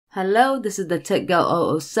Hello, this is the Tech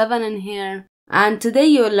Girl 007 in here, and today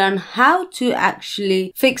you'll learn how to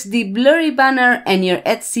actually fix the blurry banner in your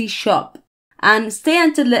Etsy shop. And stay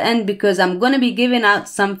until the end because I'm going to be giving out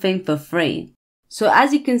something for free. So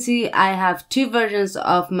as you can see, I have two versions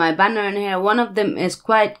of my banner in here. One of them is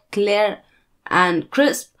quite clear and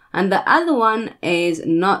crisp, and the other one is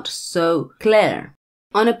not so clear.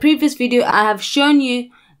 On a previous video, I have shown you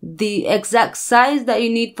the exact size that you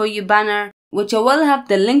need for your banner, which I will have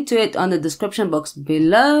the link to it on the description box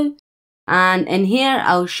below. And in here,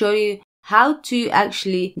 I'll show you how to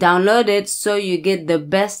actually download it so you get the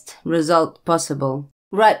best result possible.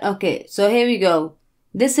 Right, okay, so here we go.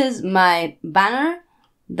 This is my banner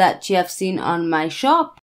that you have seen on my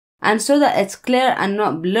shop. And so that it's clear and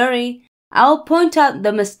not blurry, I'll point out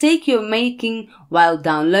the mistake you're making while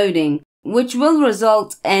downloading, which will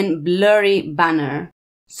result in blurry banner.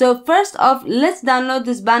 So first off, let's download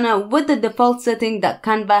this banner with the default setting that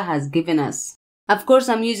Canva has given us. Of course,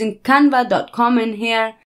 I'm using canva.com in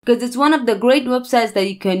here because it's one of the great websites that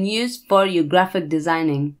you can use for your graphic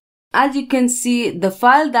designing. As you can see, the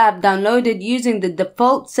file that I've downloaded using the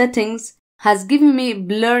default settings has given me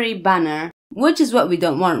blurry banner, which is what we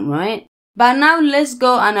don't want, right? But now let's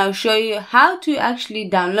go and I'll show you how to actually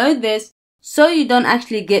download this so you don't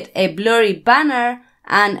actually get a blurry banner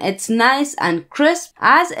and it's nice and crisp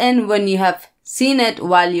as in when you have seen it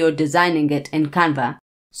while you're designing it in Canva.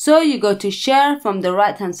 So you go to share from the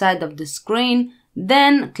right hand side of the screen,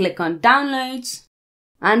 then click on downloads.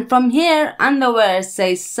 And from here, under where it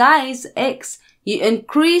says size X, you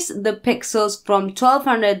increase the pixels from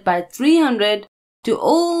 1200 by 300 to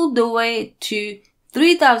all the way to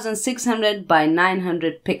 3600 by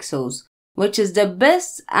 900 pixels, which is the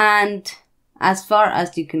best and as far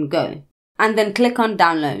as you can go. And then click on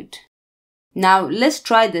download. Now let's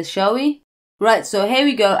try this, shall we? Right, so here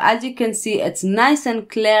we go. As you can see, it's nice and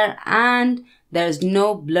clear and there's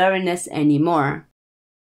no blurriness anymore.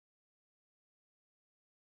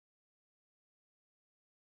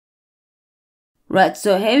 Right,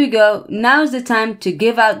 so here we go. Now is the time to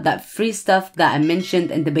give out that free stuff that I mentioned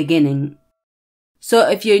in the beginning. So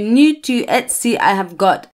if you're new to Etsy, I have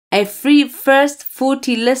got a free first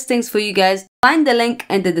 40 listings for you guys. Find the link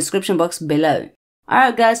in the description box below.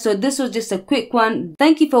 Alright guys, so this was just a quick one.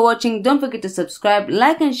 Thank you for watching. Don't forget to subscribe,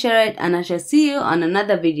 like and share it, and I shall see you on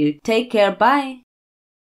another video. Take care, bye.